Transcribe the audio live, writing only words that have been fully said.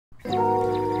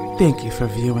Thank you for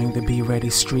viewing the Be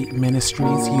Ready Street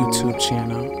Ministries YouTube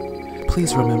channel.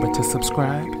 Please remember to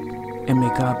subscribe, and may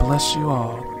God bless you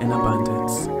all in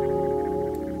abundance.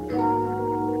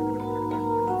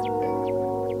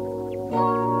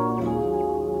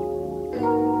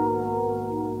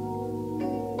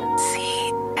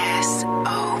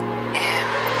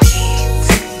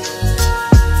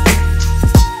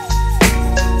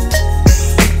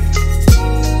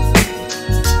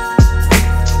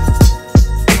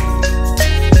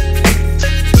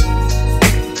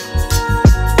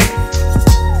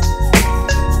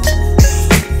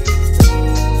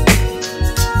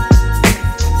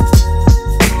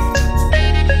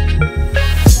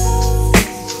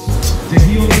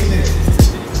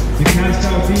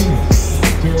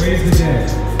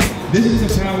 This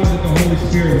is the power that the Holy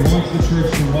Spirit wants the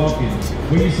church to walk in.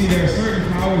 When you see there are certain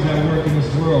powers at work in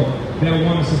this world that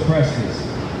want to suppress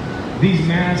this. These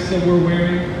masks that we're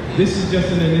wearing, this is just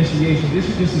an initiation. This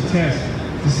is just a test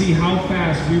to see how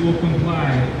fast we will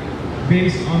comply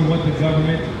based on what the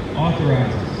government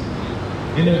authorizes.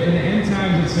 In the end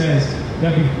times it says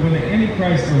that when the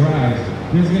Antichrist arrives,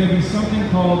 there's going to be something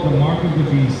called the mark of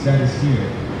the beast that is here.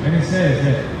 And it says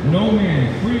that no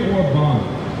man, free or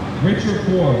bond, rich or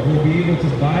poor, will be able to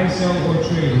buy, sell, or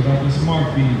trade without this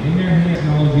mark being in their hand.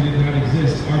 Technology did not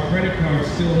exist. Our credit cards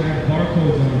still had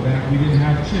barcodes on the back. We didn't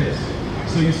have chips.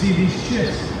 So you see these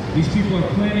chips, these people are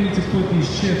planning to put these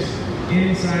chips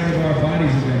inside of our bodies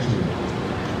eventually.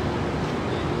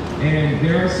 And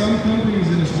there are some companies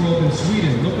in this world in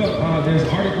Sweden. Look up, there's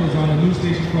articles on a news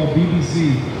station called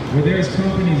BBC where there's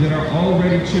companies that are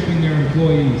already chipping their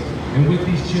employees. And with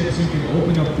these chips, you can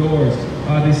open up doors.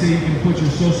 They say you can put your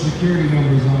social security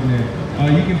numbers on there.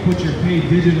 You can put your pay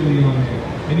digitally on there.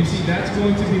 And you see, that's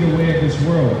going to be the way of this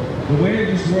world. The way of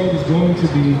this world is going to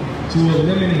be to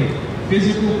eliminate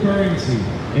physical currency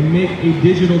and make a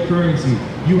digital currency.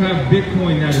 You have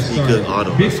Bitcoin that is started.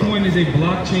 Bitcoin is a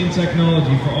blockchain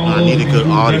technology for all those who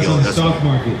invest in the stock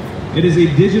market. It is a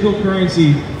digital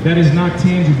currency that is not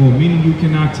tangible, meaning you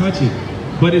cannot touch it.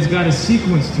 But it's got a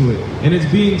sequence to it, and it's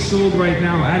being sold right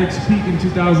now. At its peak in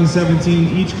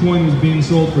 2017, each coin was being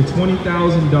sold for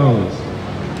 $20,000.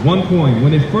 One coin.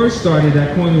 When it first started,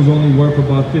 that coin was only worth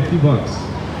about 50 bucks.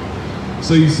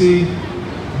 So you see,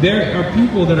 there are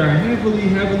people that are heavily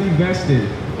vested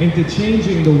into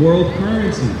changing the world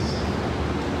currencies.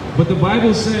 But the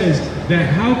Bible says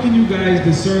that how can you guys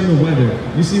discern the weather?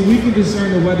 You see, we can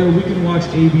discern the weather. We can watch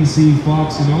ABC,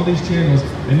 Fox, and all these channels,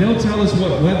 and they'll tell us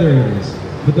what weather it is.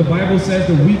 But the Bible says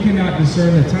that we cannot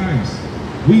discern the times.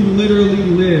 We literally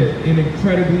live in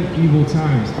incredibly evil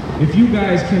times. If you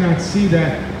guys cannot see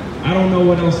that, I don't know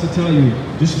what else to tell you.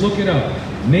 Just look it up.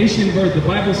 Nation birth, the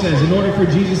Bible says, in order for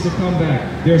Jesus to come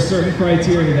back, there are certain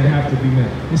criteria that have to be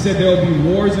met. It said there will be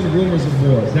wars and rumors of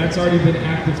wars. That's already been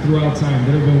active throughout time.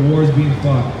 There have been wars being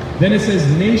fought. Then it says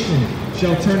nation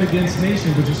shall turn against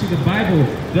nation. But you see, the Bible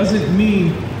doesn't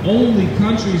mean only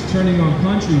countries turning on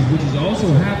countries, which is also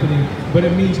happening, but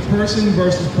it means person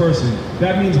versus person.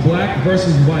 That means black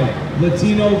versus white,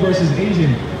 Latino versus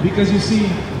Asian. Because you see,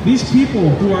 these people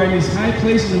who are in these high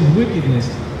places of wickedness,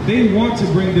 they want to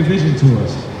bring division to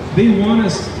us. They want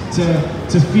us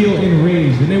to feel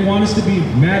enraged, and they want us to be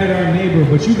mad at our neighbor.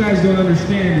 But you guys don't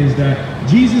understand is that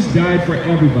Jesus died for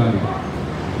everybody.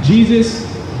 Jesus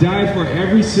died for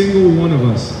every single one of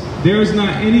us. There is not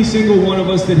any single one of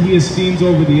us that he esteems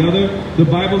over the other. The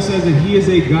Bible says that he is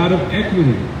a God of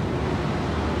equity.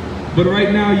 But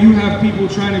right now you have people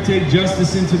trying to take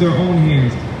justice into their own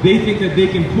hands. They think that they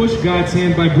can push God's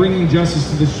hand by bringing justice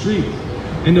to the street.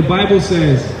 And the Bible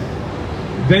says,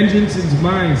 vengeance is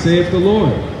mine, saith the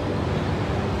Lord.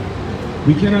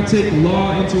 We cannot take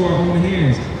law into our own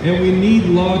hands, and we need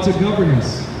law to govern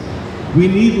us. We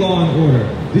need law and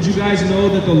order. Did you guys know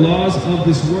that the laws of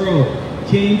this world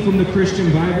came from the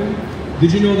Christian Bible?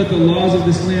 Did you know that the laws of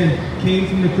this land came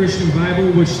from the Christian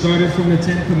Bible, which started from the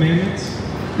 10 Commandments?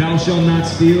 Thou shalt not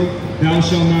steal, thou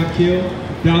shalt not kill,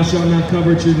 thou shalt not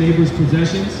covet your neighbor's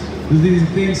possessions. Do these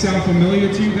things sound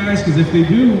familiar to you guys? Because if they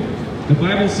do, the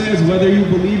Bible says whether you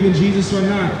believe in Jesus or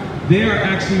not, they are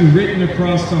actually written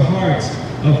across the hearts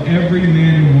of every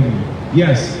man and woman.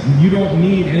 Yes, you don't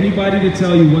need anybody to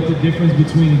tell you what the difference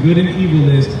between good and evil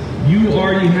is. You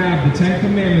already have the 10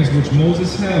 Commandments, which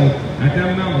Moses held at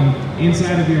that mountain,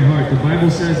 inside of your heart. The Bible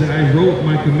says that I wrote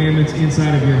my commandments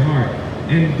inside of your heart.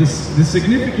 And the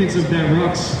significance of that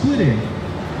rock splitting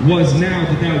was now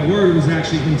that that word was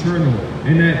actually internal.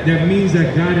 And that means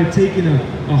that God had taken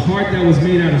a heart that was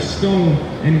made out of stone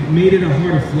and made it a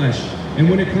heart of flesh. And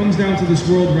when it comes down to this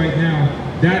world right now,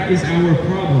 that is our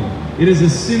problem. It is a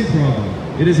sin problem.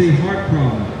 It is a heart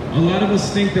problem. A lot of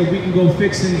us think that we can go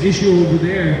fix an issue over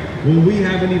there when we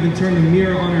haven't even turned the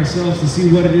mirror on ourselves to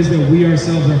see what it is that we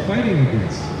ourselves are fighting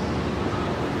against.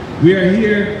 We are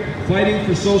here fighting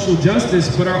for social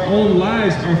justice, but our own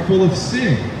lives are full of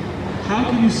sin. How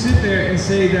can you sit there and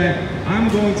say that I'm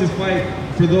going to fight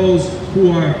for those who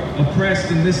are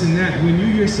oppressed and this and that when you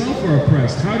yourself are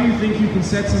oppressed? How do you think you can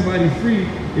set somebody free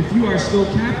if you are still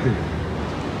captive?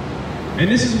 And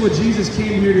this is what Jesus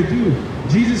came here to do.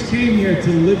 Jesus came here to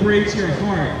liberate your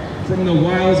heart from the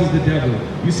wiles of the devil.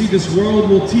 You see, this world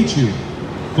will teach you.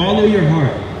 Follow your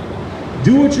heart.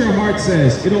 Do what your heart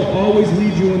says. It'll always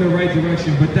lead you in the right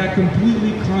direction, but that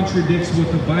completely contradicts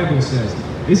what the Bible says.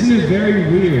 Isn't it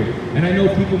very weird? And I know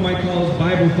people might call us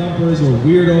Bible thumpers or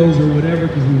weirdos or whatever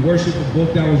because we worship a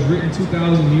book that was written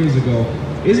 2,000 years ago.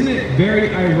 Isn't it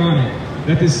very ironic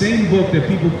that the same book that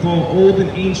people call old and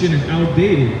ancient and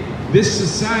outdated, this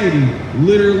society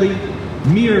literally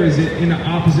mirrors it in the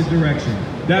opposite direction?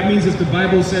 That means if the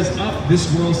Bible says up,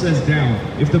 this world says down.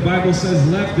 If the Bible says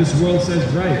left, this world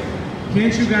says right.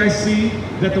 Can't you guys see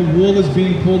that the wool is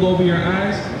being pulled over your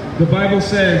eyes? The Bible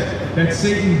says that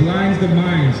Satan blinds the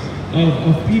minds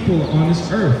of people on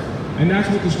this earth. And that's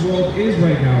what this world is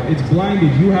right now. It's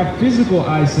blinded. You have physical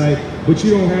eyesight, but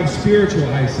you don't have spiritual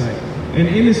eyesight. And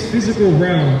in this physical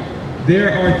realm,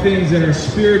 there are things that are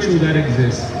spiritual that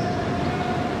exist.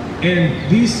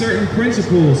 And these certain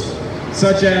principles,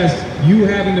 such as you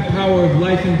having the power of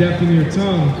life and death in your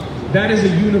tongue, that is a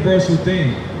universal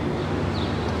thing.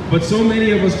 But so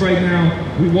many of us right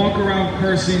now, we walk around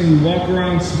cursing, we walk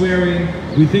around swearing,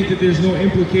 we think that there's no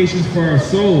implications for our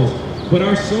souls, but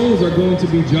our souls are going to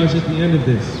be judged at the end of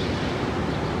this.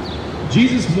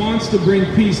 Jesus wants to bring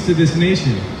peace to this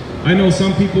nation. I know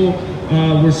some people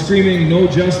were screaming, no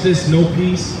justice, no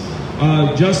peace,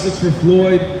 justice for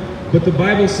Floyd, but the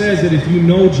Bible says that if you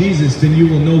know Jesus, then you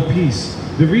will know peace.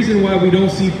 The reason why we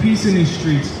don't see peace in these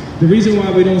streets, the reason why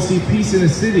we don't see peace in the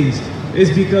cities, is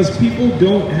because people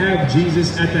don't have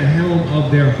Jesus at the helm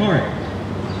of their heart.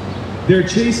 They're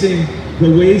chasing the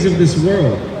ways of this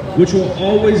world, which will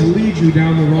always lead you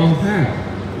down the wrong path.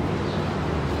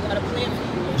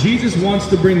 Jesus wants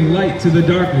to bring light to the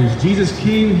darkness. Jesus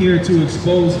came here to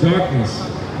expose darkness.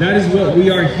 That is what we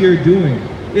are here doing.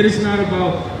 It is not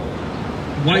about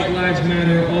white lives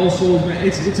matter, all souls matter.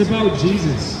 It's about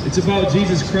Jesus. It's about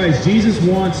Jesus Christ. Jesus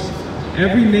wants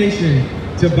every nation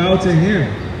to bow to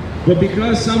him. But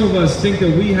because some of us think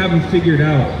that we haven't figured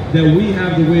out that we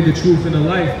have the way, the truth, and the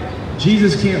life,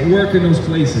 Jesus can't work in those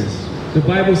places. The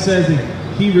Bible says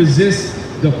that he resists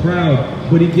the proud,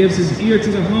 but he gives his ear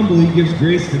to the humble, he gives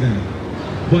grace to them.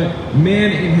 But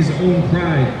man in his own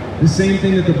pride, the same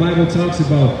thing that the Bible talks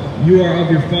about, you are of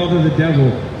your father the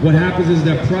devil. What happens is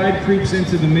that pride creeps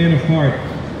into the man of heart,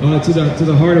 to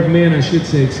the heart of man, I should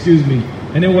say, excuse me.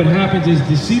 And then what happens is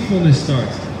deceitfulness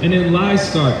starts. And then lies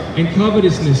start, and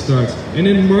covetousness starts, and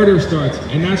then murder starts.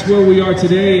 And that's where we are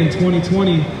today in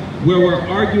 2020, where we're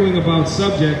arguing about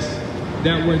subjects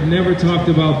that were never talked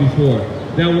about before,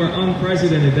 that were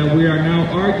unprecedented, that we are now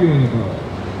arguing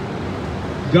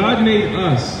about. God made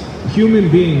us,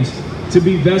 human beings, to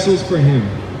be vessels for him.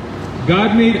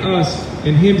 God made us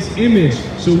in his image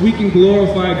so we can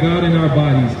glorify God in our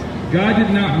bodies. God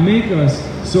did not make us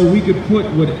so we could put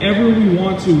whatever we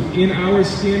want to in our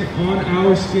skin, on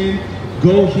our skin,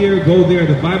 go here, go there.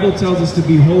 The Bible tells us to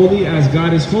be holy as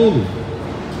God is holy.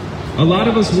 A lot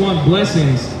of us want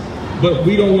blessings, but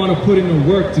we don't want to put in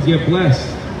the work to get blessed.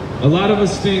 A lot of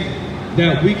us think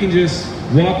that we can just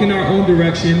walk in our own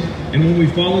direction, and when we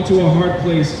fall into a hard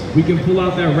place, we can pull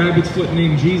out that rabbit's foot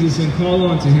named Jesus and call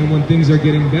on to him when things are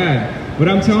getting bad. But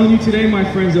I'm telling you today, my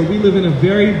friends, that we live in a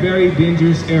very, very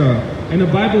dangerous era. And the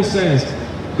Bible says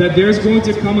that there's going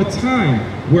to come a time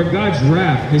where God's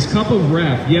wrath, his cup of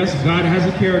wrath, yes, God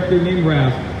has a character named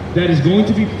wrath, that is going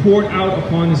to be poured out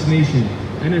upon this nation.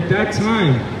 And at that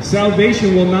time,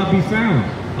 salvation will not be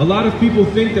found. A lot of people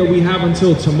think that we have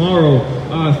until tomorrow,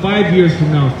 5 years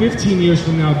from now, 15 years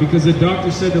from now, because the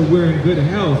doctor said that we're in good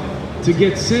health to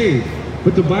get saved.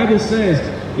 But the Bible says,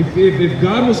 if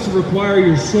God was to require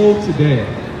your soul today,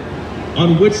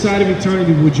 on which side of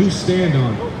eternity would you stand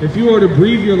on? If you were to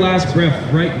breathe your last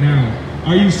breath right now,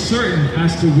 are you certain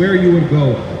as to where you would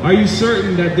go? Are you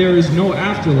certain that there is no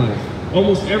afterlife?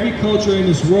 Almost every culture in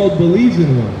this world believes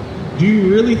in one. Do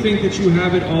you really think that you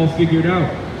have it all figured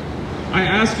out? I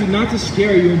ask you not to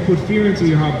scare you and put fear into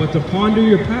your heart, but to ponder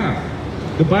your path.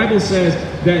 The Bible says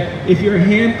that if your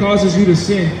hand causes you to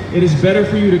sin, it is better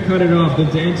for you to cut it off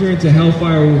than to enter into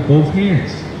hellfire with both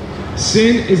hands.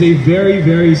 Sin is a very,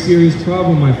 very serious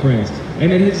problem, my friends,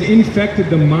 and it has infected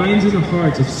the minds and the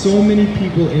hearts of so many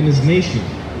people in this nation.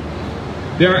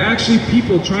 There are actually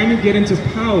people trying to get into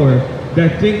power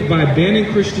that think by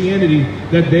banning Christianity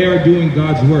that they are doing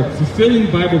God's work, fulfilling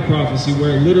Bible prophecy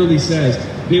where it literally says,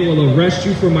 they will arrest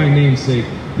you for my name's sake.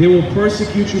 They will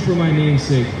persecute you for my name's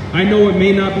sake. I know it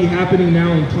may not be happening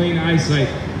now in plain eyesight,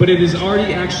 but it is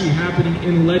already actually happening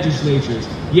in legislatures.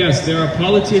 Yes, there are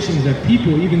politicians that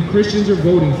people, even Christians, are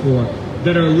voting for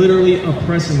that are literally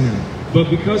oppressing them. But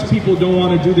because people don't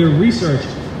want to do their research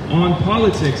on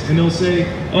politics, and they'll say,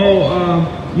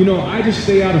 you know, I just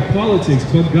stay out of politics,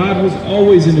 but God was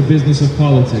always in the business of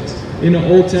politics. In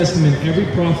the Old Testament, every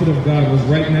prophet of God was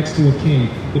right next to a king.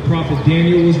 The prophet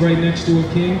Daniel was right next to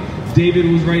a king. David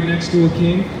was right next to a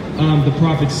king. The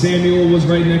prophet Samuel was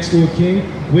right next to a king.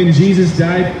 When Jesus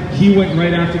died, he went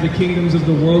right after the kingdoms of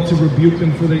the world to rebuke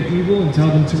them for their evil and tell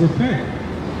them to repent.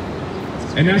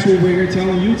 And that's what we're here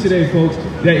telling you today, folks,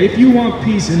 that if you want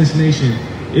peace in this nation,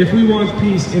 if we want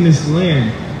peace in this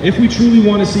land, if we truly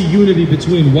want to see unity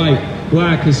between white,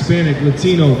 black, Hispanic,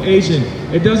 Latino, Asian,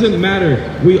 it doesn't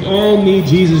matter. We all need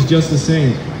Jesus just the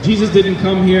same. Jesus didn't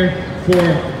come here for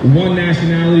one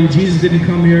nationality. Jesus didn't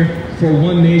come here for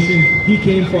one nation. He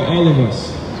came for all of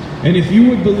us. And if you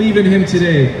would believe in him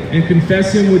today and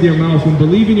confess him with your mouth and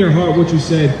believe in your heart what you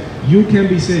said, you can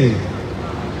be saved.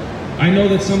 I know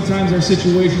that sometimes our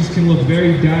situations can look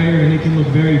very dire and it can look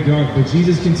very dark, but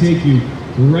Jesus can take you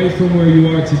right from where you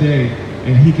are today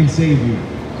and he can save you.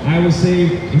 I was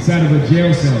saved inside of a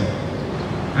jail cell.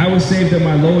 I was saved at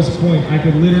my lowest point. I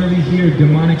could literally hear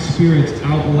demonic spirits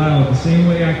out loud. The same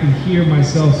way I can hear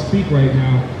myself speak right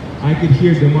now, I could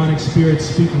hear demonic spirits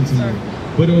speaking to me.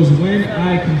 But it was when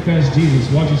I confessed Jesus.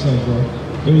 Watch yourself,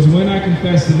 bro. It was when I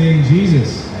confessed the name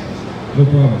Jesus. No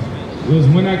problem. It was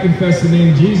when I confessed the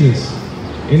name Jesus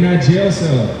in that jail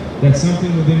cell that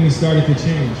something within me started to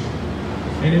change.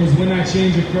 And it was when that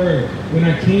change occurred, when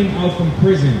I came out from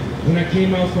prison, when I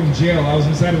came out from jail. I was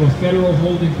inside of a federal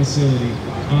holding facility.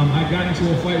 I got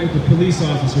into a fight with the police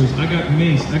officers. I got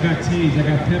maced, I got tased, I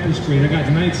got pepper sprayed, I got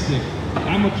nightstick.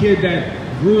 I'm a kid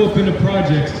that grew up in the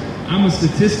projects. I'm a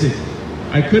statistic.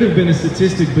 I could have been a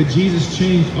statistic, but Jesus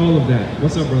changed all of that.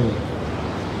 What's up, brother?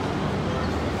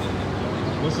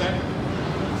 What's that?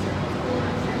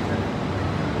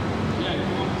 Yeah, you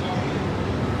want to talk?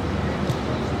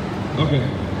 Okay,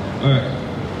 all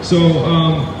right. So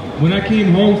when I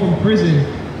came home from prison,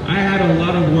 I had a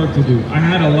lot of work to do. I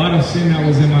had a lot of sin that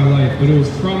was in my life, but it was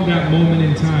from that moment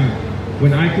in time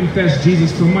when I confessed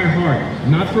Jesus from my heart,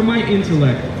 not from my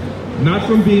intellect, not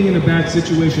from being in a bad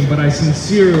situation, but I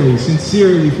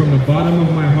sincerely from the bottom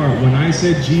of my heart, when I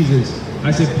said Jesus,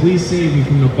 I said, please save me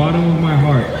from the bottom of my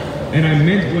heart. And I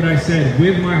meant what I said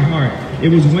with my heart. It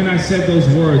was when I said those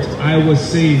words, I was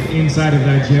saved inside of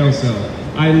that jail cell.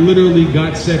 I literally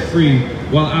got set free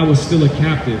while I was still a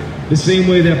captive. The same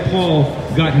way that Paul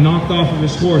got knocked off of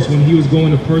his horse when he was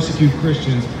going to persecute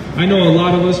Christians. I know a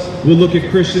lot of us will look at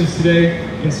Christians today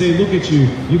and say, look at you,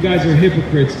 you guys are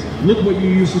hypocrites. Look what you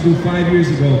used to do 5 years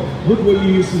ago. Look what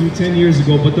you used to do 10 years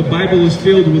ago. But the Bible is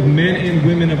filled with men and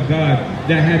women of God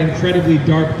that had incredibly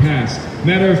dark past.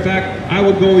 Matter of fact, I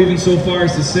would go even so far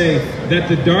as to say that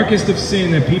the darkest of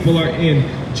sin that people are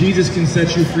in, Jesus can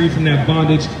set you free from that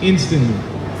bondage instantly.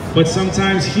 But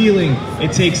sometimes healing,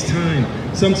 it takes time.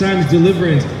 Sometimes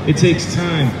deliverance, it takes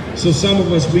time. So some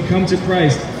of us, we come to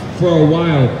Christ for a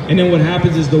while, and then what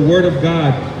happens is the Word of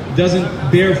God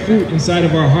doesn't bear fruit inside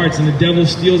of our hearts, and the devil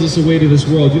steals us away to this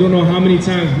world. You don't know how many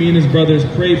times me and his brothers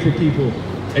prayed for people,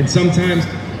 and sometimes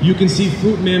you can see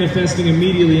fruit manifesting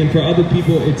immediately, and for other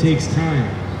people, it takes time.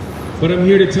 But I'm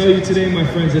here to tell you today, my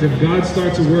friends, that if God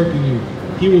starts to work in you,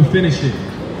 he will finish it.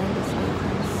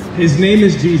 His name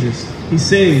is Jesus. He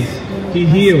saves, he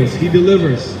heals, he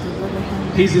delivers.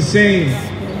 He's the same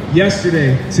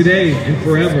yesterday, today, and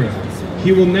forever.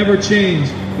 He will never change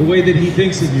the way that he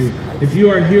thinks of you. If you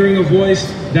are hearing a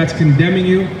voice that's condemning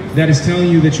you, that is telling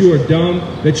you that you are dumb,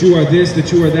 that you are this,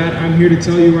 that you are that, I'm here to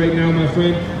tell you right now, my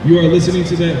friend, you are listening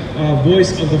to the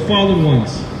voice of the fallen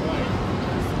ones.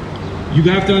 You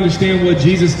have to understand what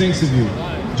Jesus thinks of you.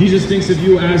 Jesus thinks of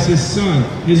you as his son,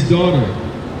 his daughter.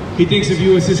 He thinks of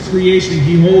you as his creation.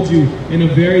 He holds you in a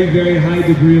very, very high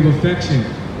degree of affection.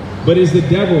 But is the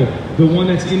devil the one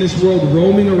that's in this world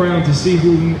roaming around to see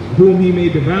whom he may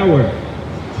devour?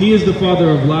 He is the father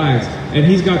of lies, and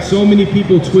he's got so many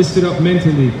people twisted up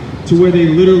mentally to where they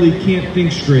literally can't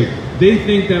think straight. They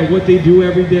think that what they do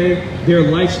every day, their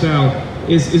lifestyle,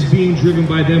 is being driven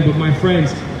by them. But my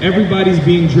friends, everybody's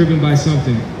being driven by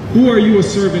something. Who are you a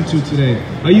servant to today?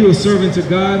 Are you a servant to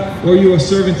God, or are you a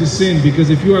servant to sin? Because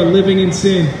if you are living in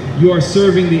sin, you are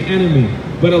serving the enemy.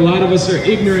 But a lot of us are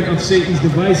ignorant of Satan's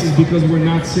devices because we're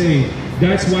not saved.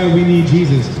 That's why we need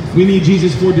Jesus. We need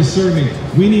Jesus for discernment.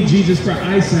 We need Jesus for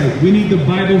eyesight. We need the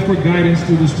Bible for guidance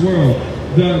through this world.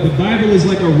 The Bible is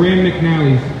like a Rand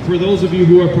McNally. For those of you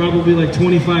who are probably like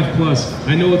 25 plus,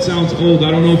 I know it sounds old.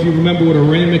 I don't know if you remember what a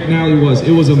Rand McNally was.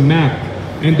 It was a map.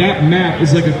 And that map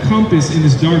is like a compass in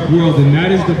this dark world. And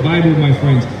that is the Bible, my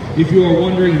friends. If you are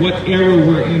wondering what era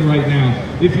we're in right now,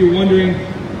 if you're wondering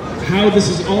how this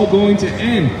is all going to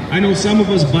end, I know some of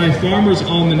us buy farmers'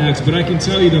 almanacs, but I can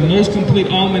tell you the most complete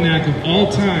almanac of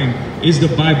all time is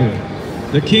the Bible.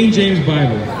 The King James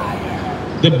Bible.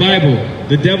 The Bible.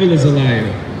 The devil is a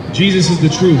liar. Jesus is the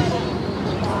truth.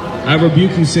 I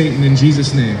rebuke you, Satan, in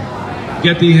Jesus' name.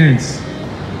 Get thee hence.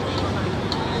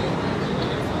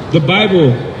 The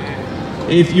Bible,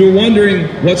 if you're wondering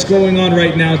what's going on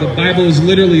right now, the Bible is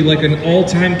literally like an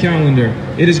all-time calendar.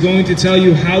 It is going to tell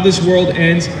you how this world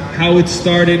ends, how it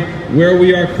started, where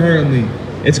we are currently.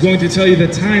 It's going to tell you the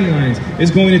timelines.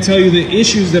 It's going to tell you the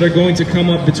issues that are going to come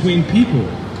up between people.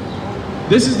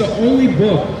 This is the only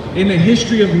book in the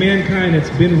history of mankind that's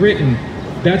been written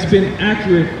that's been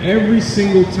accurate every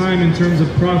single time in terms of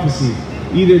prophecy,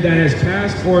 either that has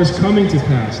passed or is coming to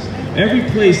pass. Every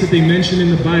place that they mention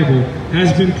in the Bible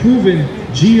has been proven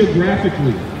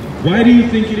geographically. Why do you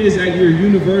think it is at your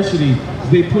university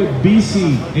they put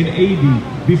BC and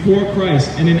AD before Christ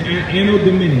and an Anno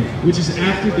Domini, which is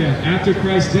after death, after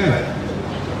Christ's death?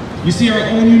 You see, our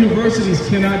own universities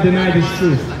cannot deny this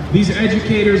truth. These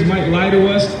educators might lie to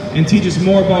us and teach us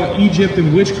more about Egypt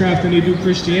and witchcraft than they do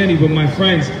Christianity, but my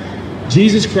friends,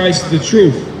 Jesus Christ is the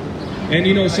truth. And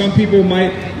you know, some people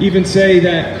might even say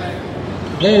that,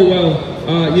 oh,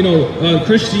 well,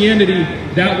 Christianity,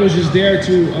 that was just there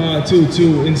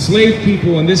to enslave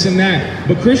people and this and that.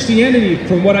 But Christianity,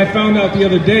 from what I found out the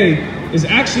other day,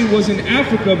 was in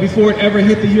Africa before it ever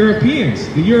hit the Europeans.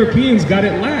 The Europeans got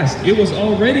it last. It was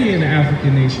already in the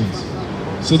African nations.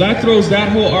 So that throws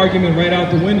that whole argument right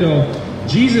out the window.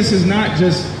 Jesus is not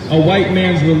just a white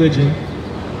man's religion.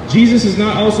 Jesus is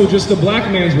not also just a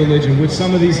black man's religion, which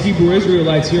some of these Hebrew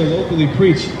Israelites here locally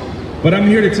preach. But I'm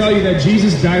here to tell you that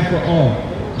Jesus died for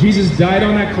all. Jesus died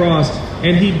on that cross,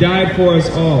 and he died for us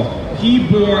all. He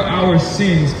bore our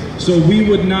sins so we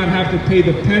would not have to pay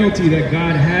the penalty that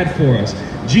God had for us.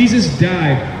 Jesus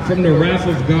died from the wrath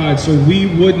of God so we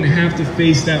wouldn't have to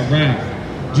face that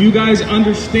wrath. Do you guys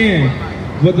understand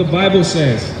what the Bible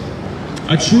says?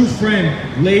 A true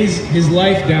friend lays his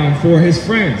life down for his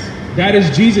friends. That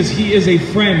is Jesus. He is a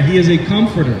friend. He is a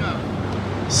comforter.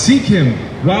 Seek him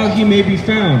while he may be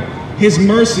found. His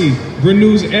mercy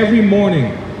renews every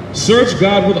morning. Search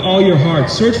God with all your heart.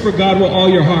 Search for God with all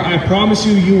your heart. I promise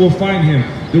you, you will find him.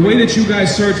 The way that you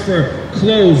guys search for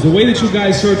clothes, the way that you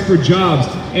guys search for jobs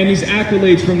and these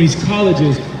accolades from these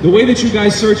colleges, the way that you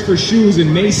guys search for shoes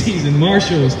in Macy's and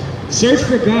Marshalls, search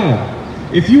for God.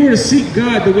 If you were to seek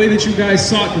God the way that you guys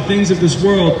sought the things of this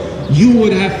world, you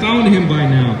would have found him by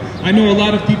now. I know a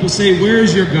lot of people say, where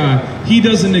is your God? He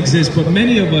doesn't exist, but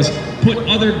many of us put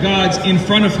other gods in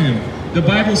front of him. The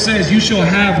Bible says, you shall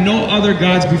have no other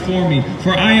gods before me,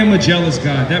 for I am a jealous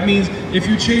God. That means if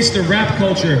you chase the rap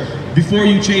culture before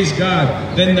you chase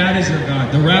God, then that is your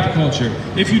God, the rap culture.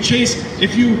 If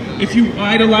you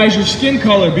idolize your skin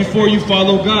color before you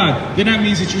follow God, then that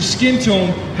means that your skin tone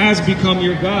has become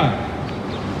your God.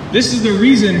 This is the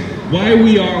reason why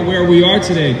we are where we are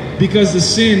today, because the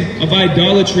sin of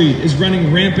idolatry is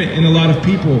running rampant in a lot of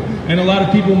people. And a lot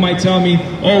of people might tell me,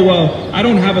 oh, well, I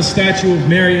don't have a statue of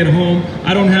Mary at home.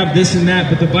 I don't have this and that.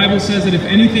 But the Bible says that if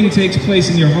anything takes place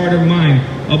in your heart or mind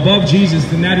above Jesus,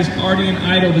 then that is already an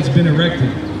idol that's been erected.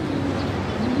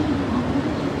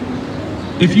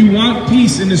 If you want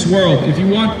peace in this world, if you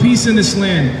want peace in this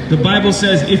land, the Bible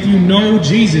says if you know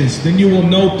Jesus, then you will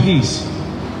know peace.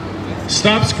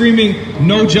 Stop screaming,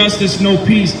 no justice, no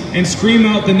peace, and scream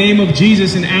out the name of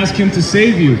Jesus and ask him to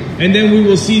save you. And then we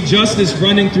will see justice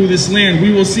running through this land.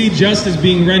 We will see justice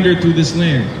being rendered through this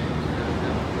land.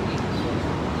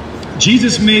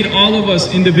 Jesus made all of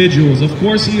us individuals. Of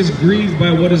course, he is grieved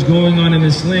by what is going on in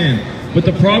this land. But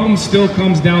the problem still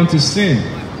comes down to sin.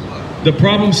 The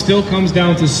problem still comes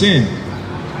down to sin.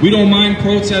 We don't mind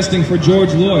protesting for George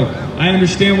Floyd. I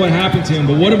understand what happened to him,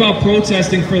 but what about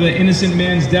protesting for the innocent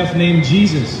man's death named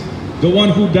Jesus? The one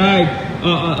who died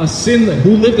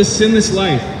who lived a sinless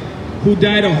life, who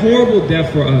died a horrible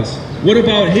death for us. What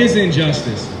about his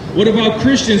injustice? What about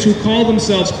Christians who call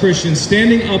themselves Christians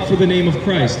standing up for the name of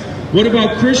Christ? What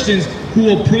about Christians who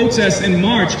will protest and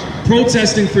march,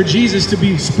 protesting for Jesus to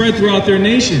be spread throughout their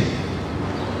nation?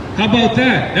 How about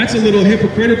that? That's a little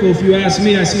hypocritical if you ask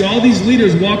me. I see all these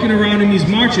leaders walking around in these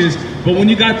marches, but when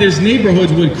you got these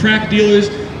neighborhoods with crack dealers,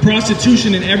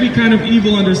 prostitution, and every kind of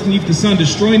evil underneath the sun,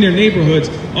 destroying their neighborhoods,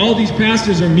 all these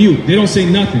pastors are mute. They don't say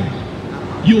nothing.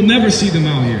 You'll never see them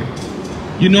out here.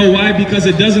 You know why? Because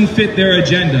it doesn't fit their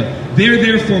agenda. They're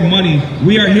there for money.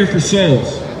 We are here for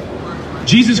souls.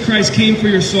 Jesus Christ came for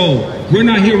your soul. We're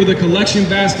not here with a collection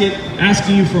basket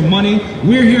asking you for money.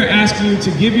 We're here asking you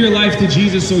to give your life to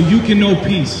Jesus so you can know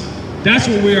peace. That's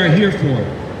what we are here for.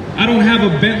 I don't have a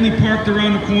Bentley parked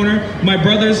around the corner. My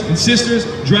brothers and sisters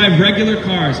drive regular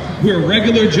cars. We're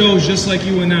regular Joes just like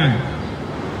you and I.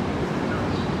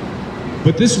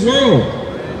 But this world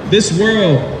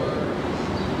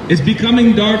is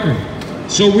becoming darker.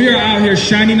 So we are out here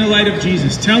shining the light of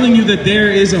Jesus, telling you that there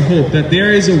is a hope, that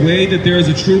there is a way, that there is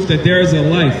a truth, that there is a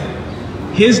life.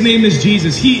 His name is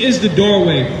Jesus. He is the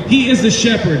doorway. He is the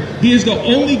shepherd. He is the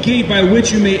only gate by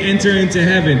which you may enter into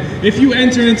heaven. If you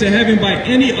enter into heaven by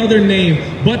any other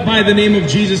name but by the name of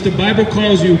Jesus, the Bible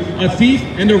calls you a thief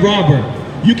and a robber.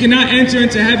 You cannot enter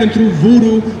into heaven through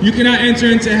voodoo. You cannot enter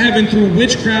into heaven through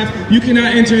witchcraft. You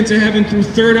cannot enter into heaven through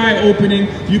third eye opening.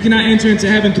 You cannot enter into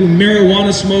heaven through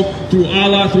marijuana smoke, through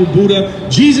Allah, through Buddha.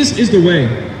 Jesus is the way.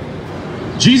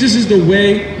 Jesus is the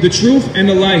way, the truth, and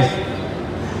the life.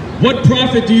 What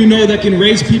prophet do you know that can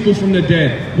raise people from the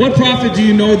dead? What prophet do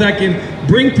you know that can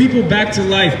bring people back to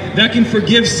life, that can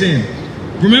forgive sin?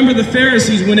 Remember the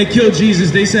Pharisees, when they killed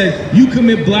Jesus, they said, you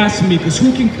commit blasphemy, because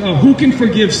who can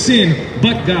forgive sin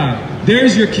but God?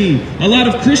 There's your key. A lot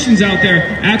of Christians out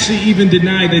there actually even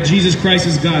deny that Jesus Christ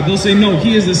is God. They'll say, no,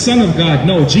 he is the Son of God.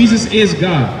 No, Jesus is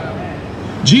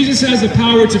God. Jesus has the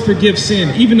power to forgive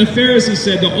sin. Even the Pharisees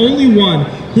said the only one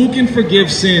who can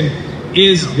forgive sin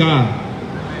is God.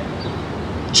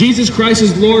 Jesus Christ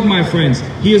is Lord, my friends.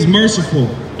 He is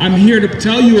merciful. I'm here to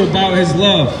tell you about his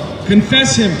love.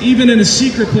 Confess him, even in a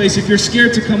secret place. If you're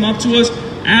scared to come up to us,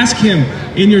 ask him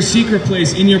in your secret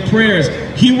place, in your prayers.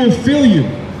 He will fill you.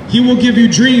 He will give you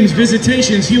dreams,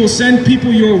 visitations. He will send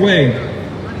people your way.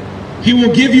 He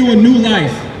will give you a new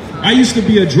life. I used to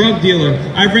be a drug dealer.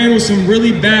 I ran with some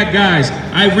really bad guys.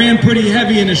 I ran pretty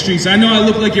heavy in the streets. I know I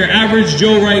look like your average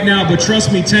Joe right now, but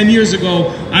trust me, 10 years ago,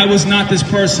 I was not this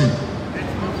person.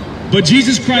 But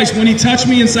Jesus Christ, when he touched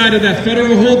me inside of that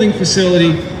federal holding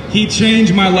facility, he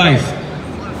changed my life.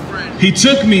 He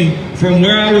took me from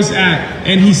where I was at,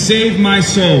 and he saved my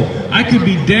soul. I could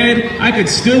be dead. I could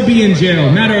still be in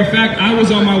jail. Matter of fact, I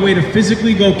was on my way to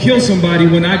physically go kill somebody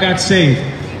when I got saved.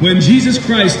 When Jesus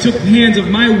Christ took the hands of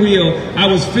my wheel, I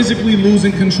was physically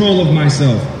losing control of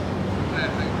myself.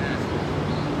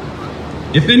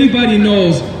 If anybody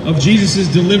knows of Jesus'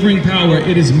 delivering power,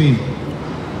 it is me.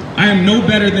 I am no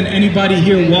better than anybody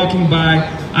here walking by.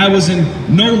 I was in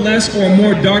no less or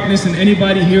more darkness than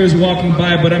anybody here is walking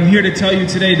by, but I'm here to tell you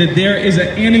today that there is an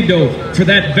antidote for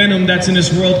that venom that's in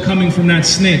this world coming from that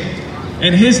snake.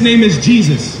 And his name is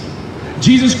Jesus.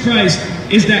 Jesus Christ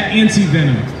is that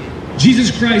anti-venom.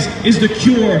 Jesus Christ is the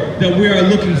cure that we are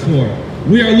looking for.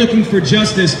 We are looking for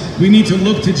justice. We need to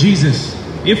look to Jesus.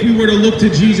 If we were to look to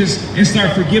Jesus and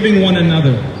start forgiving one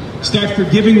another,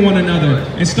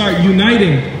 and start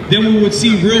uniting, then we would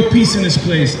see real peace in this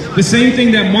place. The same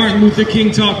thing that Martin Luther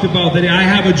King talked about, that I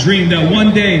have a dream that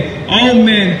one day all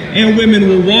men and women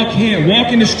will walk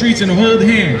in the streets and hold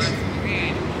hands,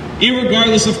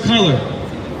 irregardless of color.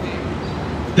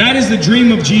 That is the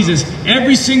dream of Jesus.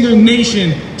 Every single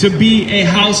nation to be a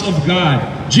house of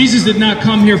God. Jesus did not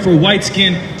come here for white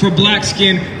skin, for black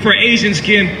skin, for Asian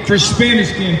skin, for Spanish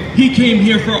skin. He came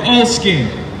here for all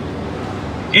skin.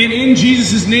 And in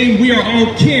Jesus' name, we are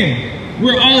all kin.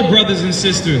 We're all brothers and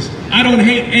sisters. I don't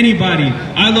hate anybody.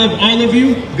 I love all of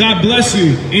you. God bless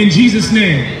you. In Jesus'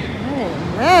 name.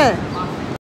 Amen.